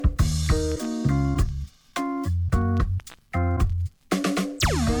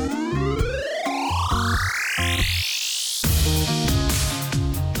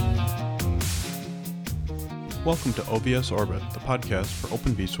Welcome to OVS Orbit, the podcast for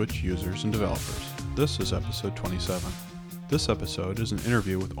Open vSwitch users and developers. This is episode 27. This episode is an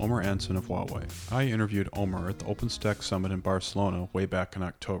interview with Omer Anson of Huawei. I interviewed Omer at the OpenStack Summit in Barcelona way back in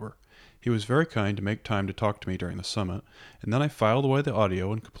October. He was very kind to make time to talk to me during the summit, and then I filed away the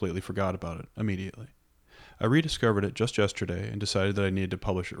audio and completely forgot about it immediately. I rediscovered it just yesterday and decided that I needed to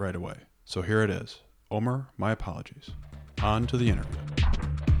publish it right away. So here it is. Omer, my apologies. On to the interview.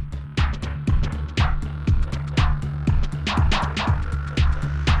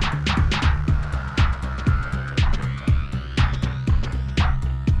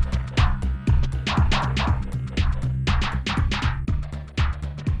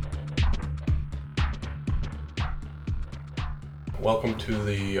 Welcome to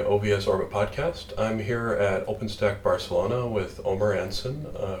the OVS Orbit podcast. I'm here at OpenStack Barcelona with Omer Anson,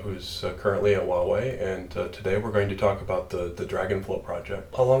 who's currently at Huawei, and today we're going to talk about the Dragonflow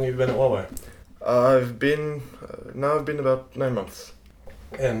project. How long have you been at Huawei? I've been about 9 months.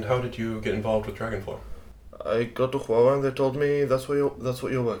 And how did you get involved with Dragonflow? I got to Huawei and they told me that's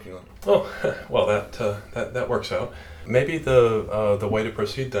what you're working on. Oh, well, that works out. Maybe the way to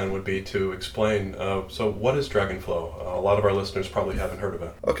proceed then would be to explain. So, what is Dragonflow? A lot of our listeners probably haven't heard of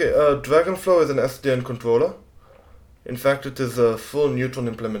it. Okay, Dragonflow is an SDN controller. In fact, it is a full Neutron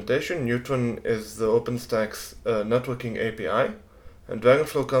implementation. Neutron is the OpenStack's networking API, and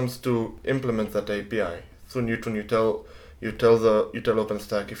Dragonflow comes to implement that API. Through Neutron, you tell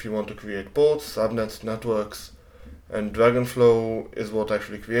OpenStack if you want to create ports, subnets, networks, and Dragonflow is what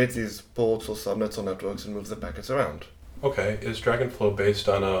actually creates these ports or subnets or networks and moves the packets around. Okay, is Dragonflow based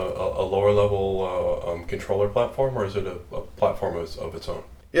on a lower level controller platform, or is it a platform of its own?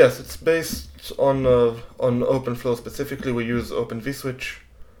 Yes, it's based on OpenFlow. Specifically, we use Open vSwitch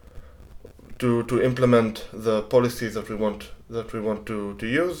to implement the policies that we want to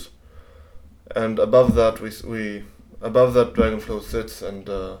use, and above that Dragonflow sits and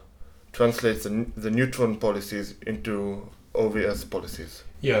translates the Neutron policies into OVS policies.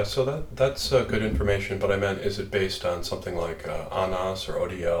 Yeah, so that's good information, but I meant, is it based on something like ANAS or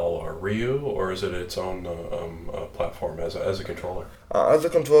ODL or Ryu, or is it its own platform as a controller? As a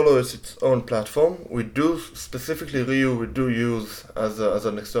controller, it's its own platform. We do, specifically Ryu, we do use as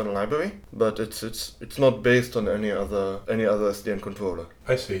an external library, but it's not based on any other SDN controller.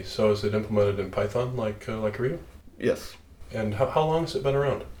 I see. So is it implemented in Python like Ryu? Yes. And how long has it been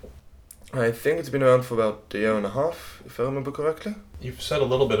around? I think it's been around for about a year and a half, if I remember correctly. You've said a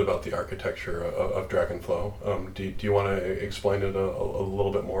little bit about the architecture of Dragonflow. Do you want to explain it a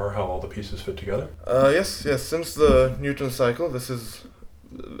little bit more, how all the pieces fit together? Yes. Since the Newton cycle, this is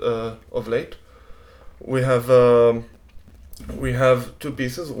of late, we have two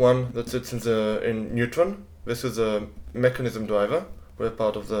pieces. One that sits in Neutron. This is a mechanism driver.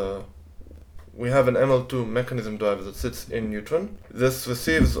 We have an ML2 mechanism driver that sits in Neutron. This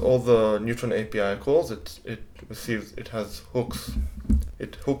receives all the Neutron API calls. It has hooks.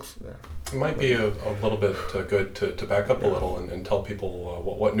 It hooks. Yeah. It might be a little bit good to back up a little and tell people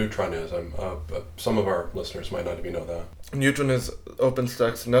what Neutron is. Some of our listeners might not even know that. Neutron is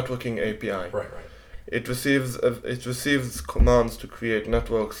OpenStack's networking API. Right. It receives commands to create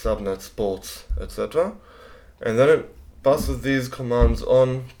networks, subnets, ports, etc. And then it passes these commands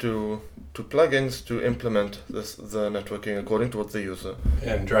on to plugins to implement the networking according to what the user.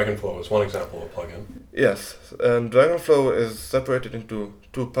 And Dragonflow is one example of a plugin. Yes, and Dragonflow is separated into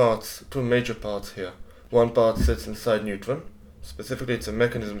two major parts here. One part sits inside Neutron. Specifically, it's a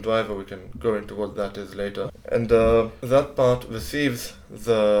mechanism driver. We can go into what that is later. And that part receives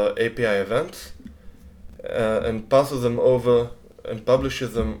the API events and passes them over and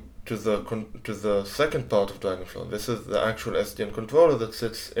publishes them to the second part of Dragonflow. This is the actual SDN controller that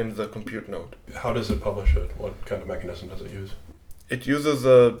sits in the compute node. How does it publish it? What kind of mechanism does it use? It uses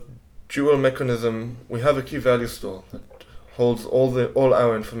a dual mechanism. We have a key value store that holds all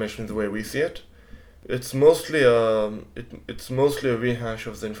our information the way we see it. It's mostly a rehash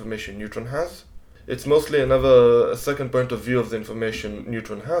of the information Neutron has. It's mostly a second point of view of the information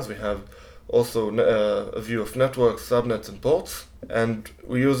Neutron has. We have also a view of networks, subnets, and ports. And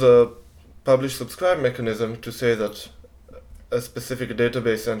we use a publish-subscribe mechanism to say that a specific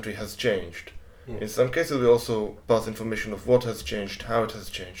database entry has changed. In some cases, we also pass information of what has changed, how it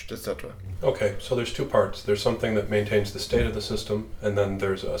has changed, etc. Okay, so there's two parts. There's something that maintains the state of the system, and then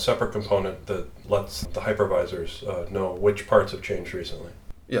there's a separate component that lets the hypervisors know which parts have changed recently.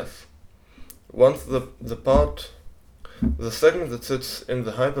 Yes. Once the segment that sits in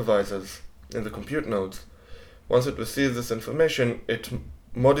the hypervisors, in the compute nodes, once it receives this information, it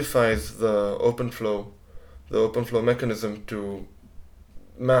modifies the OpenFlow mechanism to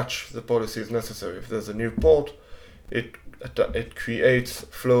match the policies necessary. If there's a new port, it creates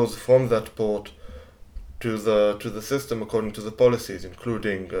flows from that port to the system according to the policies,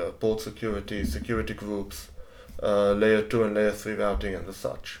 including port security groups, layer 2 and layer 3 routing, and the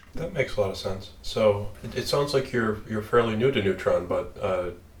such. That makes a lot of sense. So it sounds like you're fairly new to Neutron, but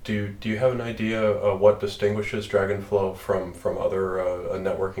do you have an idea what distinguishes Dragonflow from other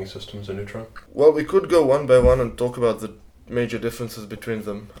networking systems in Neutron? Well, we could go one by one and talk about the major differences between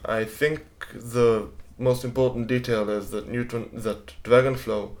them. I think the most important detail is that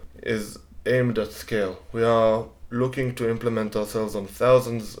Dragonflow is aimed at scale. We are looking to implement ourselves on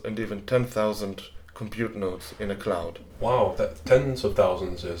thousands and even 10,000 compute nodes in a cloud. Wow, that tens of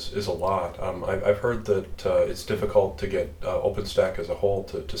thousands is a lot. I've heard that it's difficult to get OpenStack as a whole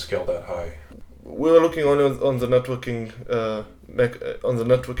to scale that high. We're looking only on the networking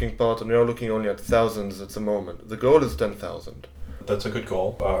part, and we are looking only at thousands at the moment. The goal is 10,000. That's a good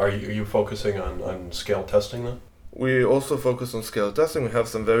goal. Are you focusing on scale testing then? We also focus on scale testing. We have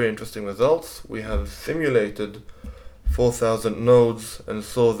some very interesting results. We have simulated 4,000 nodes and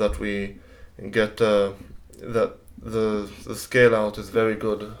saw that we get that the scale out is very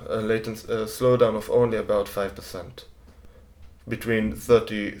good. Slowdown of only about 5% between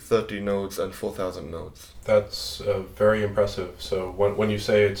 30 nodes and 4,000 nodes. That's very impressive. So when you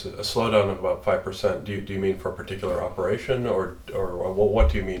say it's a slowdown of about 5%, do you mean for a particular operation or what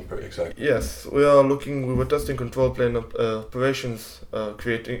do you mean exactly? Yes, we were testing control plane operations,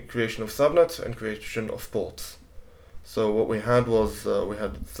 creation of subnets and creation of ports. So what we had was we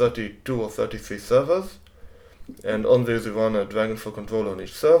had 32 or 33 servers, and on these we run a Dragonflow controller on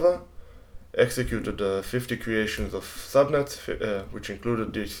each server, executed 50 creations of subnets, which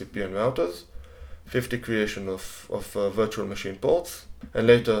included DHCP and routers, 50 creation of virtual machine ports, and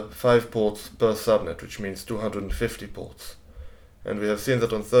later 5 ports per subnet, which means 250 ports. And we have seen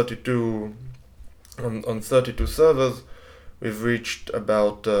that on 32 servers, we've reached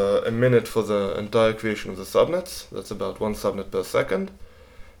about a minute for the entire creation of the subnets. That's about 1 subnet per second,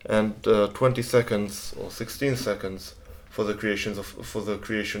 and 20 seconds or 16 seconds for the creation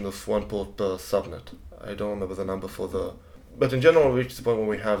of 1 port per subnet. I don't remember the number but in general we reached the point where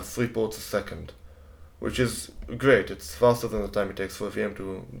we have 3 ports a second, which is great. It's faster than the time it takes for a VM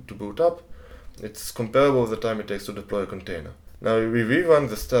to boot up. It's comparable with the time it takes to deploy a container. Now we rerun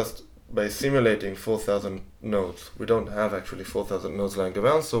this test by simulating 4,000 nodes. We don't have actually 4,000 nodes lying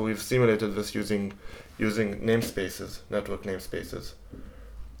around, so we've simulated this using namespaces, network namespaces.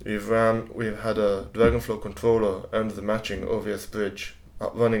 We've had a Dragonflow controller and the matching OVS bridge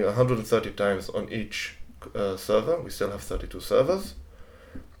running 130 times on each server. We still have 32 servers.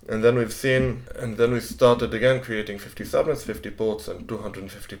 And then we started again creating 50 subnets, 50 ports, and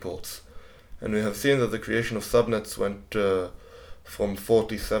 250 ports. And we have seen that the creation of subnets went from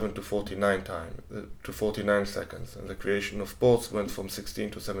 47 to 49 seconds, and the creation of ports went from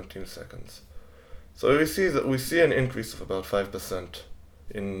 16 to 17 seconds. So we see an increase of about 5%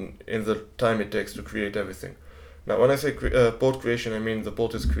 in the time it takes to create everything. Now, when I say port creation, I mean the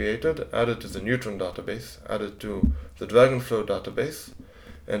port is created, added to the Neutron database, added to the Dragonflow database,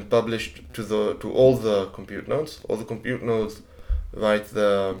 and published to all the compute nodes. All the compute nodes update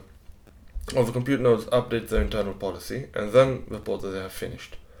their internal policy and then report that they have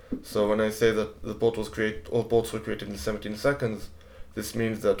finished. So when I say that all ports were created in 17 seconds, this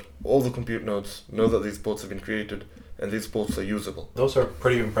means that all the compute nodes know that these ports have been created and these ports are usable. Those are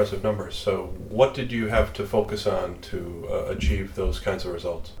pretty impressive numbers. So what did you have to focus on to achieve those kinds of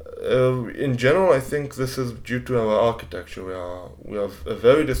results? In general, I think this is due to our architecture. We have a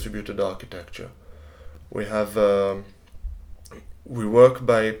very distributed architecture. We work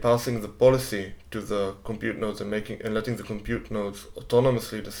by passing the policy to the compute nodes and letting the compute nodes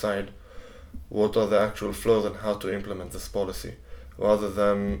autonomously decide what are the actual flows and how to implement this policy, rather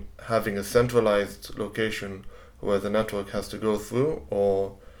than having a centralized location where the network has to go through,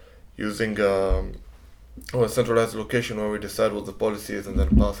 or using a centralized location where we decide what the policy is and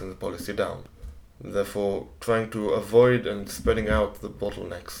then passing the policy down. Therefore, trying to avoid and spreading out the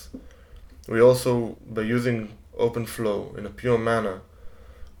bottlenecks. We also, by using OpenFlow in a pure manner,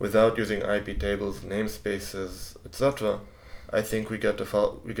 without using IP tables, namespaces, etc., I think we get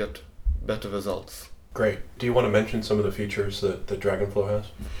better results. Great. Do you want to mention some of the features that Dragonflow has?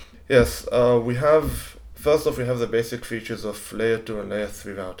 Yes, first off, we have the basic features of layer 2 and layer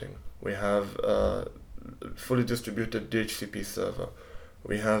 3 routing. We have a fully distributed DHCP server.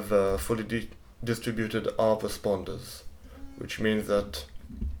 We have fully distributed ARP responders, which means that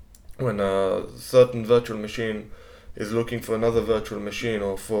when a certain virtual machine is looking for another virtual machine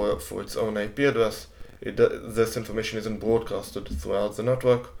or for its own IP address, This information isn't broadcasted throughout the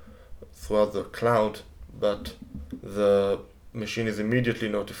network, throughout the cloud, but the machine is immediately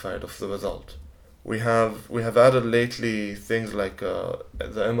notified of the result. We have added lately things like the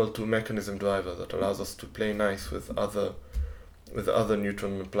ML2 mechanism driver that allows us to play nice with other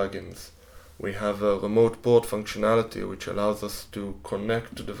Neutron plugins. We have a remote port functionality which allows us to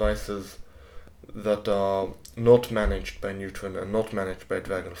connect to devices that are not managed by Neutron and not managed by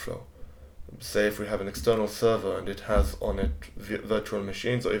Dragonflow. Say if we have an external server and it has on it virtual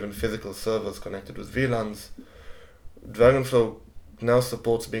machines or even physical servers connected with VLANs, Dragonflow now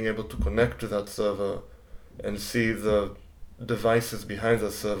supports being able to connect to that server and see the devices behind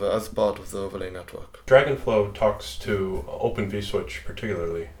the server as part of the overlay network. Dragonflow talks to Open vSwitch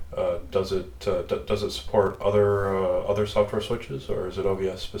particularly. Does it support other software switches, or is it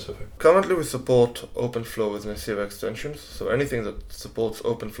OVS specific? Currently we support OpenFlow with Nicira extensions, so anything that supports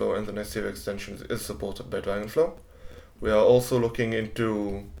OpenFlow and the Nicira extensions is supported by Dragonflow. We are also looking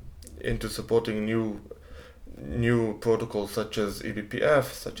into supporting new protocols such as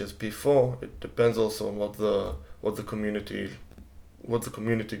eBPF, such as P4. It depends also on what the community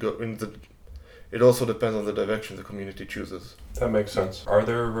go in the. It also depends on the direction the community chooses. That makes sense. Are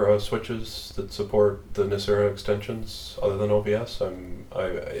there switches that support the Nicira extensions other than OVS?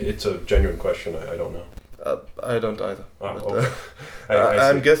 It's a genuine question. I don't know. I don't either. Okay.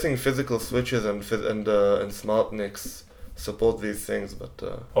 I'm guessing physical switches and SmartNICs support these things, but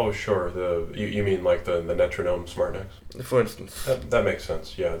oh sure, you mean like the Netronome SmartNICs? For instance. That makes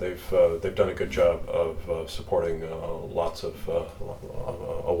sense. Yeah, they've done a good job of supporting lots of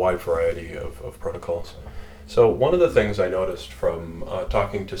a wide variety of protocols. So one of the things I noticed from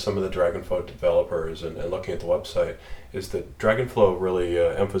talking to some of the Dragonflow developers and looking at the website is that Dragonflow really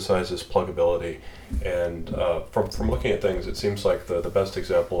emphasizes pluggability, and from looking at things, it seems like the best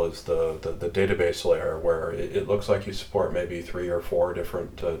example is the database layer, where it looks like you support maybe 3 or 4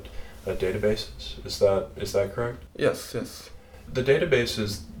 different databases. Is that correct? Yes. The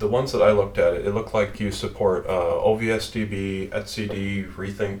databases, the ones that I looked at, it looked like you support OVSDB, etcd,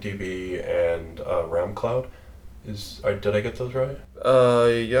 RethinkDB, and RamCloud. Did I get those right?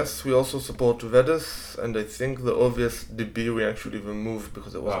 Yes, we also support Redis, and I think the OVSDB we actually removed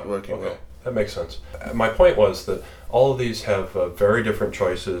because it wasn't working well. That makes sense. My point was that all of these have very different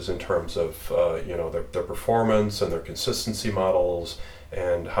choices in terms of their performance and their consistency models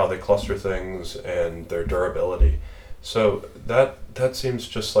and how they cluster things and their durability. So that seems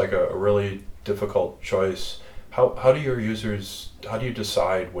just like a really difficult choice. How do you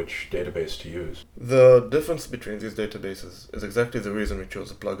decide which database to use? The difference between these databases is exactly the reason we chose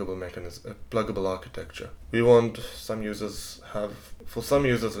a pluggable architecture. For some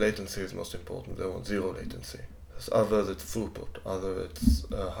users latency is most important. They want zero latency. For others it's throughput, others it's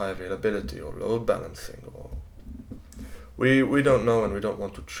high availability or load balancing. We don't know, and we don't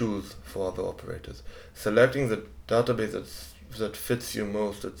want to choose for other operators. Selecting the database that fits you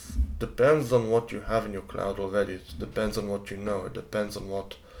most, it depends on what you have in your cloud already. It depends on what you know. It depends on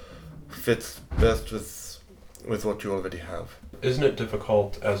what fits best with what you already have. Isn't it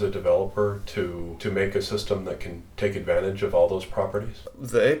difficult as a developer to make a system that can take advantage of all those properties?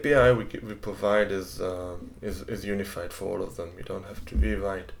 The API we provide is unified for all of them. You don't have to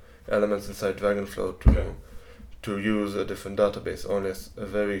rewrite elements inside Dragonflow to use a different database, only a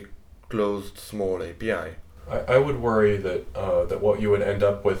very closed, small API. I would worry that what you would end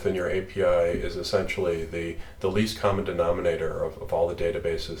up with in your API is essentially the least common denominator of all the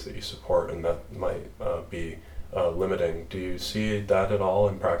databases that you support, and that might be limiting. Do you see that at all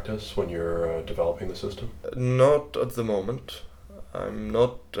in practice when you're developing the system? Not at the moment. I'm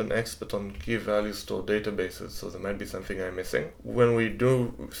not an expert on key value store databases, so there might be something I'm missing. When we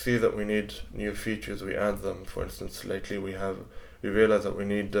do see that we need new features, we add them. For instance, lately we realize that we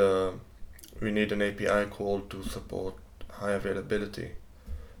need an API call to support high availability,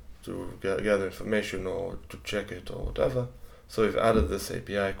 to gather information or to check it or whatever. So we've added this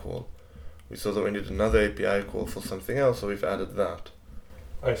API call. We saw that we need another API call for something else, so we've added that.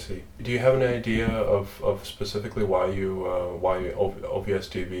 I see. Do you have an idea of specifically why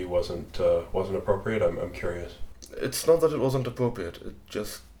OVSDB wasn't appropriate? I'm curious. It's not that it wasn't appropriate. It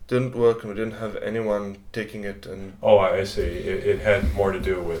just didn't work, and we didn't have anyone taking it. And I see. It had more to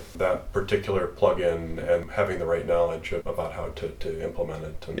do with that particular plugin and having the right knowledge about how to implement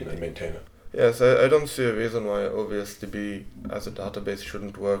it and maintain it. Yes, I don't see a reason why OVSDB as a database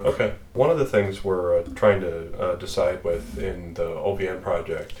shouldn't work. Okay. One of the things we're trying to decide with in the OVN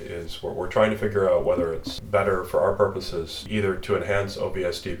project is we're trying to figure out whether it's better for our purposes either to enhance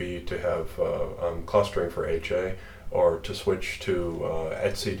OVSDB to have clustering for HA, or to switch to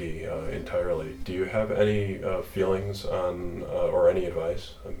etcd entirely. Do you have any feelings on or any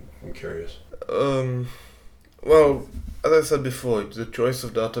advice? I'm curious. Well, as I said before, the choice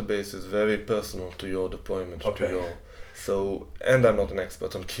of database is very personal to your deployment. Okay. And I'm not an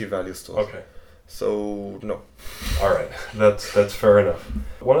expert on key value stores. Okay. So no. All right, that's fair enough.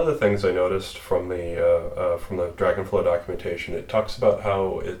 One of the things I noticed from the Dragonflow documentation, it talks about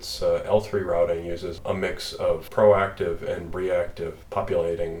how its L3 routing uses a mix of proactive and reactive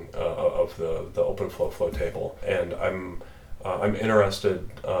populating of the OpenFlow flow table, and I'm interested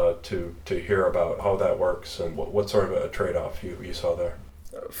to hear about how that works and what sort of a trade-off you saw there.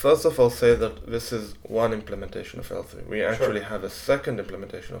 First of all, say that this is one implementation of L3. We actually have a second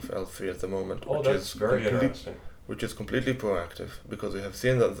implementation of L3 at the moment, which is completely proactive, because we have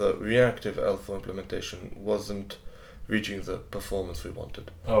seen that the reactive L4 implementation wasn't reaching the performance we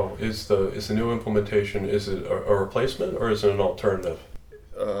wanted. Oh, is the new implementation, is it a replacement or is it an alternative?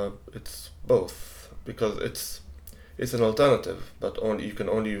 It's both, because it's an alternative, but you can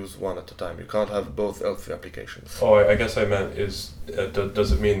only use one at a time. You can't have both L3 applications. Oh, I guess I meant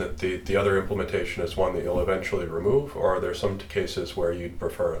does it mean that the other implementation is one that you'll eventually remove, or are there some cases where you'd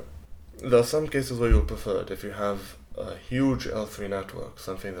prefer it? There are some cases where you'll prefer it. If you have a huge L3 network,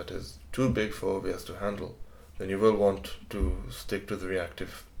 something that is too big for OVS to handle, then you will want to stick to the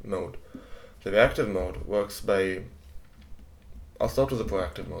reactive mode. The reactive mode works by... I'll start with the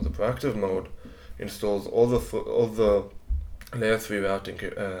proactive mode. The proactive mode installs all the layer 3 routing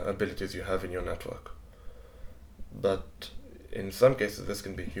abilities you have in your network. But in some cases this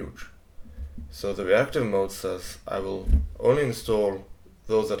can be huge. So the reactive mode says, I will only install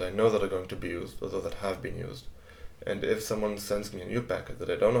those that I know that are going to be used, or those that have been used. And if someone sends me a new packet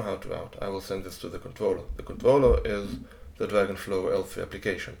that I don't know how to route, I will send this to the controller. The controller is the Dragonflow L3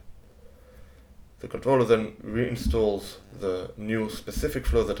 application. The controller then reinstalls the new specific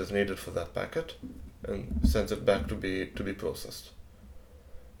flow that is needed for that packet and sends it back to be processed.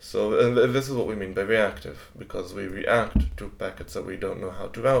 So and this is what we mean by reactive, because we react to packets that we don't know how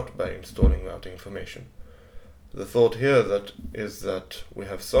to route by installing routing information. The thought here is that we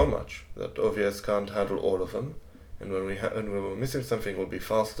have so much that OVS can't handle all of them, and when we're missing something, it will be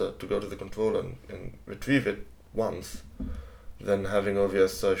faster to go to the controller and retrieve it once than having OVS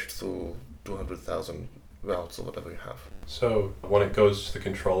searched through 200,000 routes or whatever you have. So when it goes to the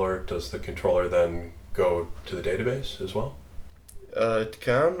controller, does the controller then go to the database as well? It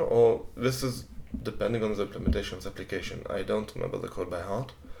can, or this is depending on the implementation of the application. I don't remember the code by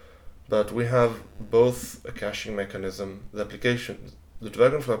heart, but we have both a caching mechanism. The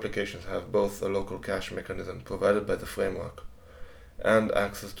Dragonflow applications have both a local cache mechanism provided by the framework and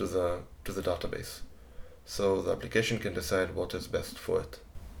access to the database. So the application can decide what is best for it.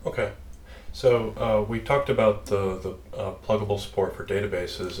 Okay. So we talked about the pluggable support for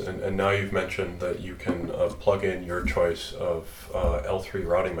databases, and now you've mentioned that you can plug in your choice of L3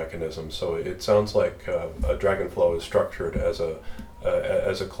 routing mechanisms. So it sounds like a Dragonflow is structured as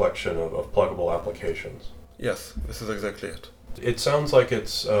a collection of pluggable applications. Yes, this is exactly it. It sounds like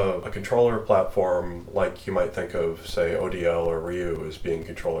it's a controller platform, like you might think of, say, ODL or Ryu as being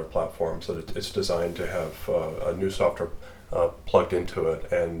controller platforms, that it's designed to have a new software plugged into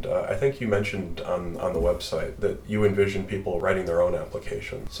it. And I think you mentioned on the website that you envision people writing their own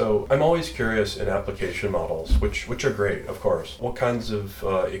applications. So I'm always curious in application models, which are great, of course, what kinds of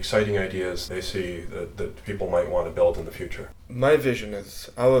exciting ideas they see that people might want to build in the future. Our vision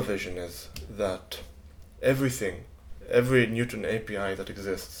is that every Newton API that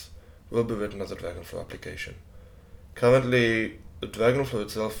exists will be written as a Dragonflow application. Currently, the Dragonflow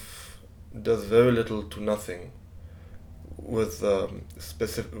itself does very little to nothing with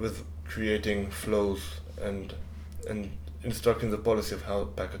creating flows and instructing the policy of how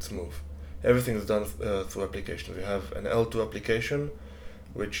packets move. Everything is done through applications. We have an L2 application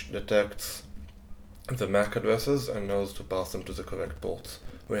which detects the MAC addresses and knows to pass them to the correct ports.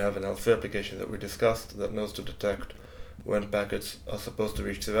 We have an L3 application that we discussed that knows to detect when packets are supposed to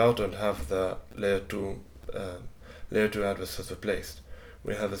reach the router and have the layer 2 addresses replaced.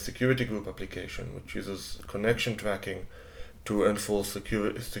 We have a security group application which uses connection tracking to enforce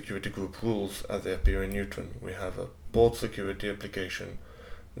security group rules as they appear in Newton. We have a port security application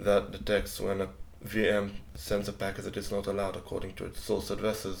that detects when a VM sends a packet that is not allowed according to its source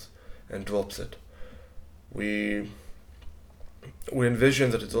addresses and drops it. We envision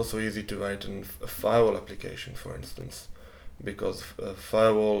that it's also easy to write in a firewall application, for instance, because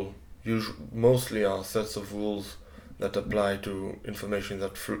firewall mostly are sets of rules that apply to information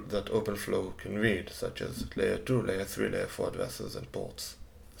that OpenFlow can read, such as layer 2, layer 3, layer 4 addresses and ports.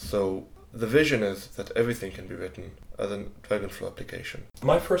 So the vision is that everything can be written as a Dragonflow application.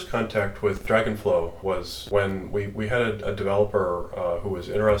 My first contact with Dragonflow was when we had a developer who was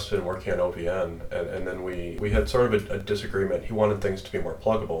interested in working on OVN, and then we had sort of a disagreement. He wanted things to be more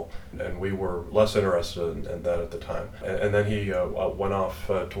pluggable, and we were less interested in that at the time. And then he went off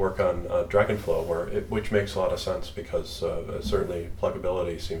to work on Dragonflow, which makes a lot of sense because certainly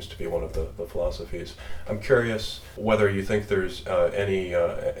pluggability seems to be one of the philosophies. I'm curious whether you think there's any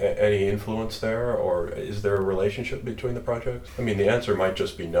influence there, or is there a relationship between the projects? I mean, the answer might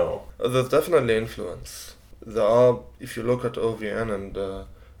just be no. There's definitely influence. There are, if you look at OVN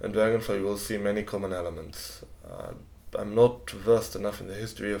and Dragonflow, you will see many common elements. I'm not versed enough in the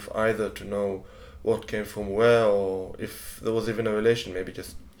history of either to know what came from where, or if there was even a relation. Maybe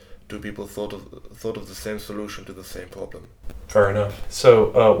just two people thought of the same solution to the same problem. Fair enough.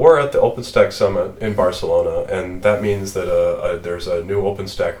 So we're at the OpenStack Summit in Barcelona, and that means that there's a new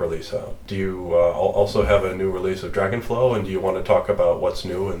OpenStack release out. Do you also have a new release of Dragonflow, and do you want to talk about what's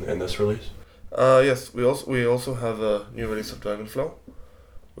new in this release? Yes, we also have a new release of Dragonflow.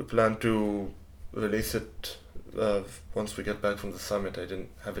 We plan to release it once we get back from the summit. I didn't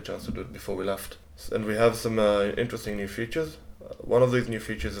have a chance to do it before we left. And we have some interesting new features. One of these new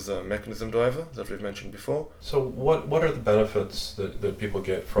features is a mechanism driver that we've mentioned before. So what are the benefits that people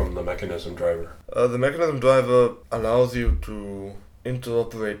get from the mechanism driver? The mechanism driver allows you to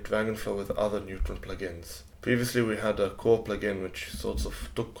interoperate Dragonflow with other Neutron plugins. Previously we had a core plugin which sort of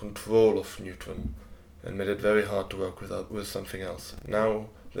took control of Neutron and made it very hard to work with something else. Now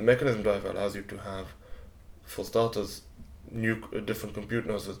the mechanism driver allows you to have, for starters, different compute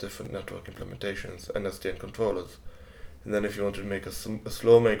nodes with different network implementations and SDN controllers. And then if you want to make a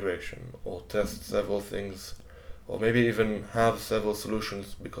slow migration or test several things, or maybe even have several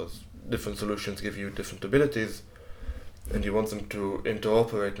solutions because different solutions give you different abilities, and you want them to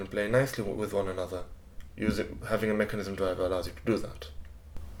interoperate and play nicely with one another, having a mechanism driver allows you to do that.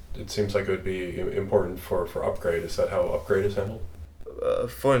 It seems like it would be important for upgrade. Is that how upgrade is handled?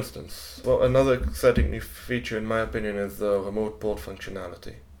 For instance, another exciting new feature in my opinion is the remote port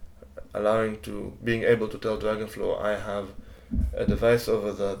functionality. Being able to tell Dragonflow, I have a device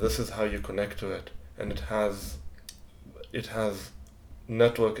over there, this is how you connect to it, and it has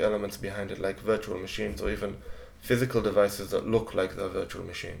network elements behind it like virtual machines or even physical devices that look like they're virtual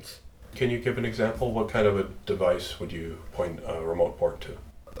machines. Can you give an example? What kind of a device would you point a remote port to?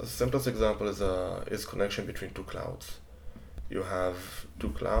 The simplest example is connection between two clouds. You have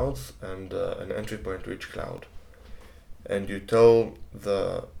two clouds and an entry point to each cloud, and you tell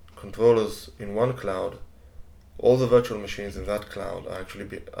the controllers in one cloud, all the virtual machines in that cloud are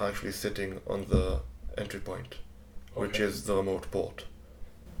actually sitting on the entry point, which is the remote port.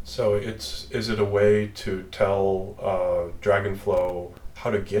 So is it a way to tell Dragonflow how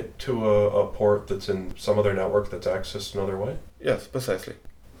to get to a port that's in some other network that's accessed another way? Yes, precisely.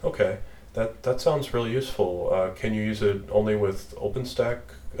 Okay, that sounds really useful. Can you use it only with OpenStack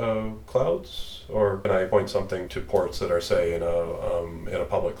clouds, or can I point something to ports that are, say, in a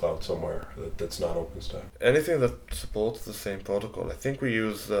public cloud somewhere that's not OpenStack? Anything that supports the same protocol. I think we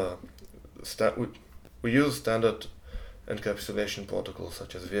use standard encapsulation protocols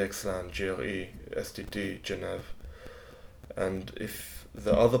such as VXLAN, GRE, STT, Genev, and if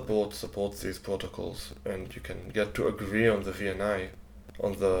the other port supports these protocols and you can get to agree on the VNI,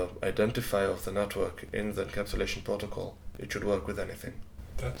 on the identifier of the network in the encapsulation protocol, it should work with anything.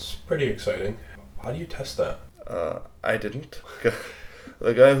 That's pretty exciting. How do you test that? I didn't.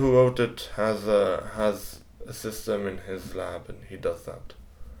 The guy who wrote it has a system in his lab, and he does that.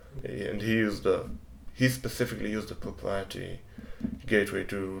 He specifically used a proprietary gateway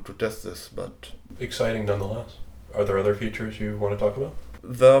to test this, but... Exciting nonetheless. Are there other features you want to talk about?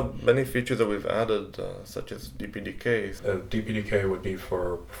 There are many features that we've added, such as DPDK. DPDK would be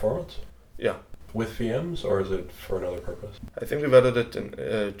for performance? Yeah. With VMs, or is it for another purpose? I think we've added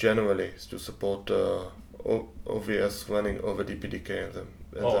it generally to support OVS running over DPDK and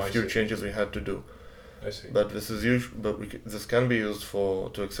a few changes we had to do. I see. But this is this can be used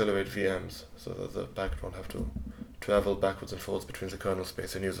to accelerate VMs, so that the packet won't have to travel backwards and forwards between the kernel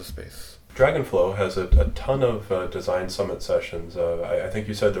space and user space. Dragonflow has a ton of design summit sessions. I think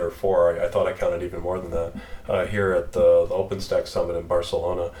you said there are 4. I thought I counted even more than that here at the OpenStack Summit in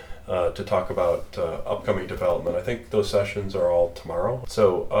Barcelona to talk about upcoming development. I think those sessions are all tomorrow.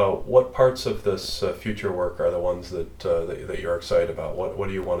 So what parts of this future work are the ones that you're excited about? What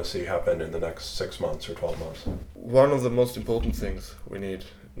do you want to see happen in the next 6 months or 12 months? One of the most important things we need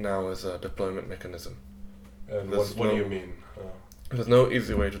now is a deployment mechanism. And what do you mean? There's no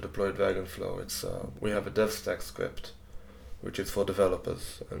easy way to deploy Dragonflow. We have a DevStack script which is for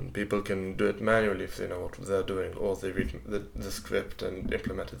developers, and people can do it manually if they know what they're doing, or they read the script and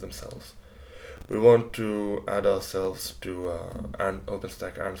implement it themselves. We want to add ourselves to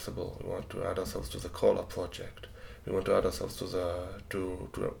OpenStack Ansible. We want to add ourselves to the Caller project. We want to add ourselves to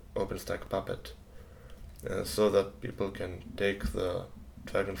OpenStack Puppet, so that people can take the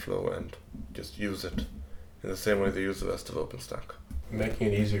Dragonflow and just use it in the same way they use the rest of OpenStack. Making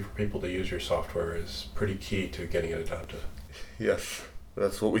it easy for people to use your software is pretty key to getting it adopted. Yes,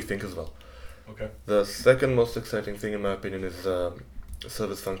 that's what we think as well. Okay. The second most exciting thing, in my opinion, is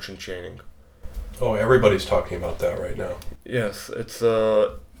service function chaining. Oh, everybody's talking about that right now. Yes, it's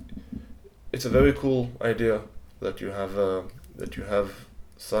a very cool idea that you have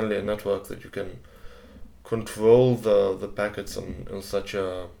suddenly a network that you can control the packets on such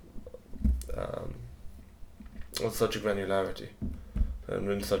a granularity and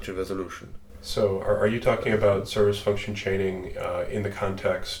in such a resolution. So are you talking about service function chaining in the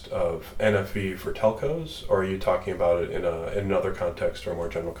context of NFV for telcos, or are you talking about it in another context or a more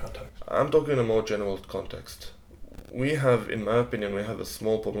general context? I'm talking in a more general context. In my opinion, we have a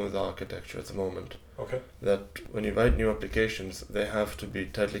small problem with the architecture at the moment. Okay. That when you write new applications, they have to be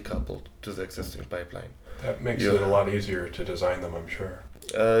tightly coupled to the existing pipeline. That makes it a lot easier to design them, I'm sure.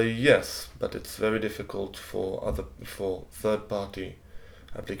 Yes, but it's very difficult for third-party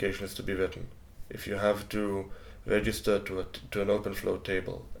applications to be written. If you have to register to an OpenFlow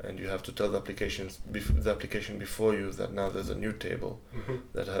table, and you have to tell the application before you that now there's a new table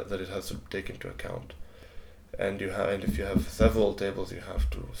that it has to take into account, and if you have several tables, you have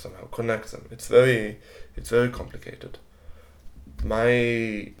to somehow connect them. It's very complicated.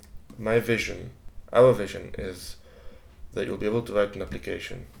 Our vision is that you'll be able to write an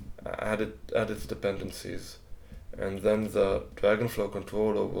application, add its dependencies, and then the Dragonflow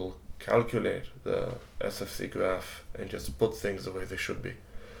controller will calculate the SFC graph and just put things the way they should be.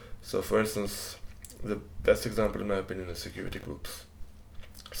 So for instance, the best example in my opinion is security groups.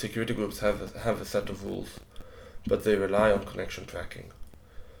 Security groups have a set of rules, but they rely on connection tracking.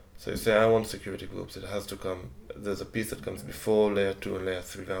 So you say, I want security groups, there's a piece that comes before layer 2 and layer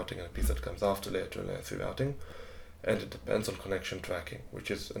 3 routing, and a piece that comes after layer 2 and layer 3 routing, and it depends on connection tracking,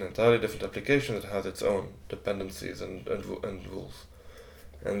 which is an entirely different application that has its own dependencies and rules.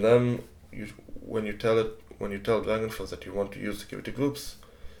 And then when you tell Dragonflow that you want to use security groups,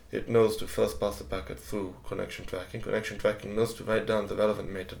 it knows to first pass the packet through connection tracking. Connection tracking knows to write down the relevant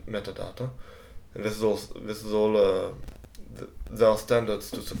metadata, and this is all. There are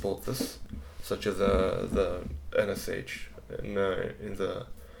standards to support this, such as the NSH in the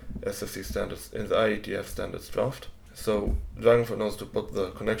SFC standards, in the IETF standards draft. So Dragonflow knows to put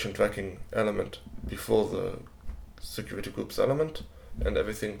the connection tracking element before the security groups element, and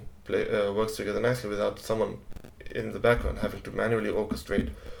everything works together nicely without someone in the background having to manually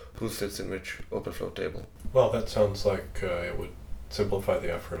orchestrate who sits in which OpenFlow table. Well, that sounds like it would simplify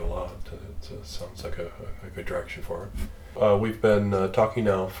the effort a lot. It sounds like a good direction for it. We've been talking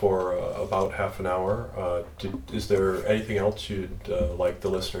now for about half an hour. Is there anything else you'd like the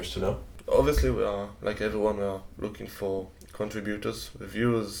listeners to know? Obviously, we are, like everyone, we are looking for contributors.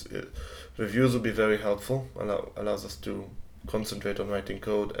 Reviews would be very helpful. Allows us to concentrate on writing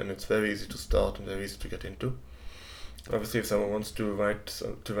code, and it's very easy to start and very easy to get into. Obviously, if someone wants to write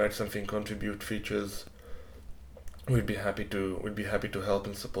something, contribute features, we'd be happy to help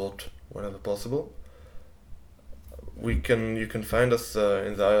and support whenever possible. You can find us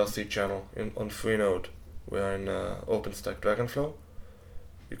in the IRC channel on Freenode. We are in OpenStack Dragonflow.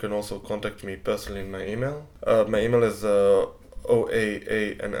 You can also contact me personally in my email. My email is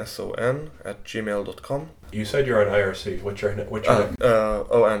oaanson@gmail.com. You said you're on IRC. What's your name?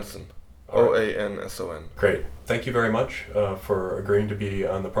 Oanson. Right. Oanson. Great. Thank you very much for agreeing to be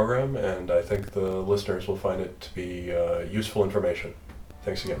on the program, and I think the listeners will find it to be useful information.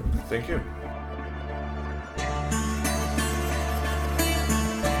 Thanks again. Thank you.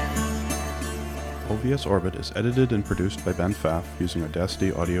 OVS Orbit is edited and produced by Ben Pfaff using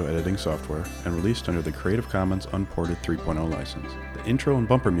Audacity audio editing software and released under the Creative Commons Unported 3.0 license. The intro and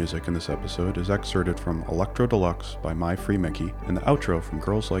bumper music in this episode is excerpted from Electro Deluxe by My Free Mickey and the outro from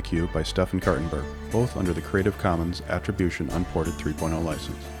Girls Like You by Stefan Kartenberg, both under the Creative Commons Attribution Unported 3.0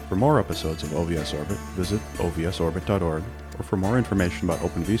 license. For more episodes of OVS Orbit, visit ovsorbit.org, or for more information about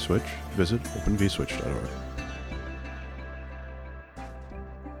Open vSwitch, visit openvswitch.org.